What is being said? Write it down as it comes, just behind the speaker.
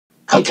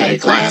Okay,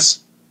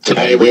 class.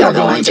 Today we are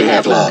going to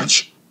have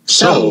lunch.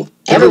 So,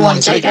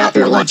 everyone take out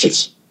your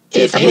lunches.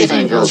 If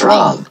anything goes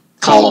wrong,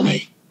 call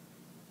me.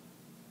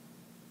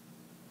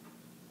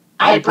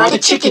 I brought a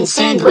chicken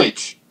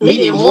sandwich,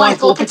 medium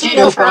waffle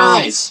potato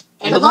fries,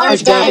 and a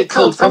large Diet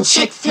Coke from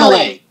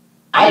Chick-fil-A.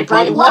 I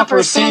brought a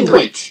Whopper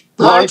sandwich,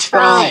 large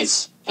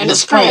fries, and a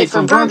Sprite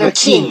from Burger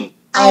King.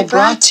 I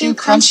brought 2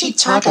 crunchy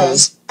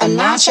tacos, a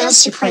Nacho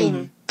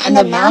Supreme, and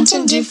a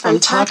Mountain Dew from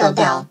Taco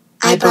Bell.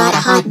 I brought a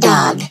hot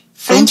dog,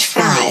 French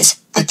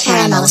fries, a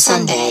caramel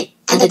sundae,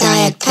 and a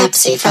Diet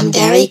Pepsi from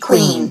Dairy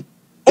Queen.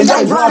 And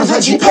I brought a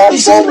veggie patty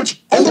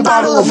sandwich and a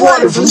bottle of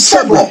water from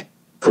Subway.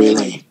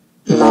 Really?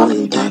 Mom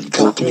and Dad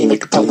got me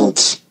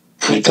McDonald's.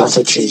 I got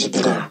a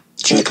cheeseburger,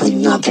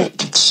 chicken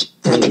nuggets,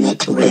 and a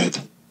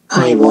McRib.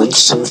 I want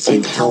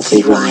something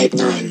healthy right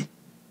now.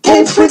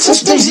 Hey,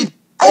 Princess Daisy,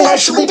 I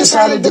actually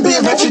decided to be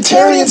a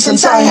vegetarian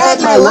since I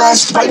had my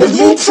last bite of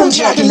meat from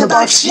Jack in the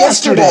Box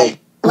yesterday.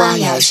 Wow,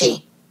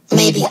 Yoshi.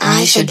 Maybe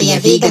I should be a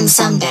vegan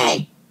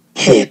someday.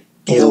 Hey,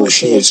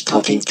 Yoshi is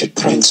talking to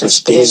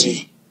Princess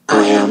Daisy.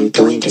 I am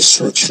going to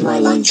switch my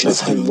lunch with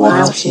him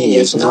while he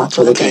is not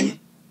looking.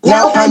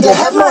 Now I'm to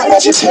have my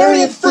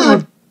vegetarian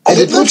food, and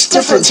it looks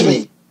different to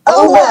me.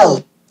 Oh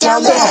well,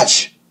 down the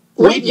hatch.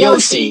 Wait,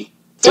 Yoshi,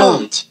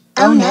 don't.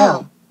 Oh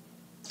no.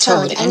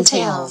 Toad and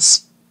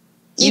Tails.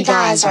 You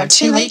guys are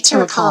too late to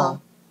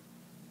recall.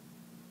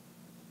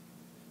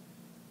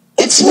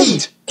 It's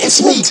meat!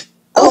 It's meat!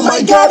 Oh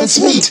my god,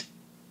 it's meat!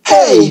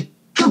 Hey,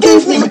 who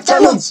gave me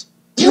McDonald's?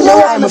 You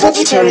know I'm a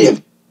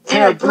vegetarian.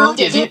 Parabro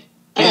did it,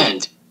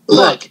 and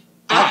look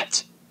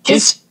at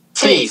his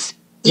face.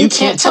 You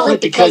can't tell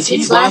it because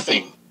he's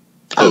laughing.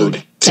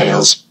 Toad,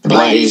 Tails,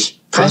 Blaze,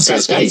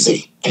 Princess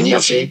Daisy, and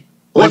Yoshi,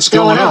 what's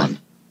going on?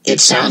 It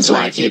sounds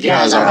like you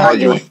guys are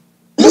arguing.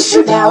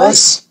 Mr.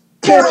 Dallas,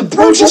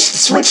 Parabro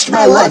just switched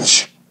my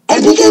lunch,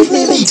 and he gave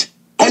me meat,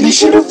 and he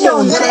should have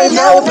known that I am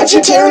now a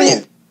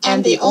vegetarian.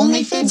 And the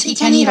only foods he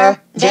can eat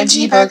are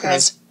veggie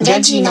burgers,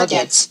 veggie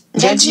nuggets,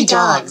 veggie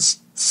dogs,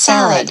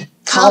 salad,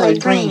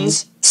 collard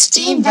greens,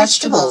 steamed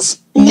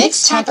vegetables,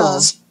 mixed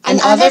tackles, and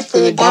other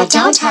food that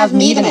don't have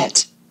meat in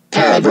it.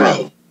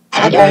 Parabro,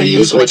 how dare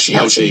you switch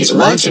Yoshi's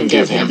lunch and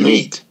give him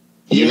meat?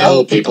 You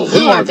know people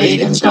who are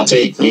vegans don't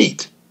eat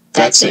meat.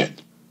 That's it.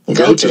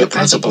 Go to the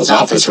principal's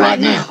office right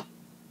now.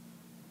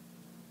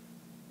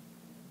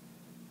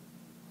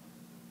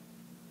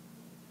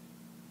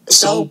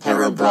 So,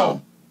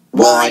 Parabro,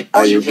 why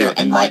are you here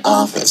in my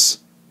office?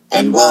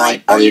 And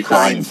why are you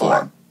crying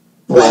for?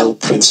 Well,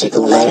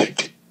 Principal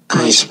Eric,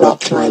 I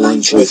swapped my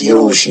lunch with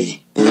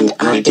Yoshi, and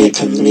I gave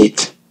him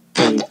meat.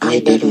 And I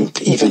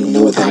didn't even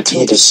know that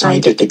he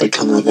decided to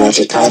become a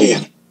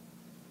vegetarian.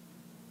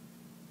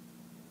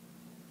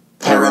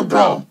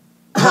 Parabro,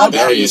 how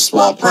dare you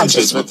swap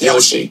lunches with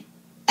Yoshi?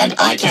 And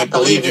I can't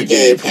believe you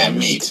gave him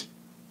meat.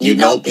 You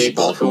know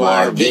people who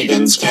are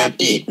vegans can't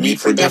eat meat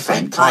for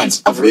different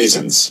kinds of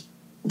reasons.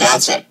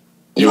 That's it.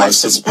 You are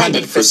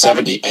suspended for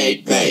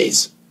 78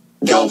 days.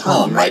 Go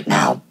home right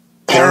now.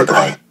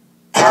 Parabro,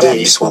 how dare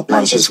you swap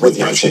lunches with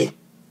Yoshi?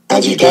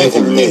 And you gave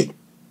him meat.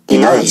 You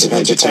know he's a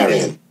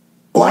vegetarian.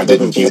 Why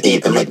didn't you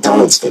eat the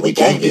McDonald's that we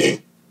gave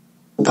you?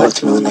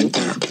 But Mom and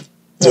Dad,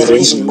 the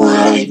reason why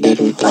I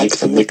didn't like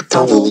the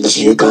McDonald's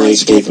you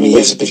guys gave me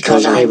is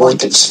because I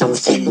wanted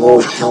something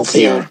more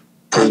healthier.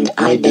 And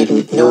I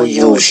didn't know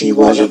Yoshi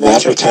was a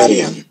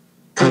vegetarian.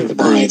 And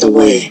by the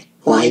way,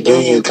 why do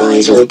you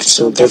guys look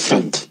so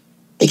different?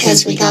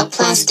 Because we got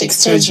plastic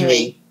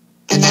surgery.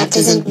 And that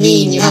doesn't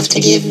mean you have to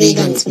give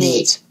vegans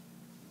meat.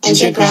 And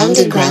you're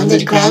grounded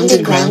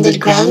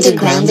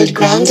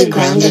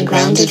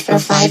for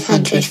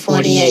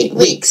 548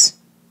 weeks.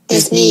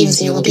 This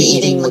means you will be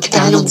eating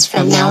McDonald's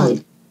from now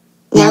on.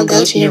 Now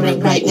go to your room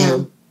right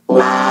now.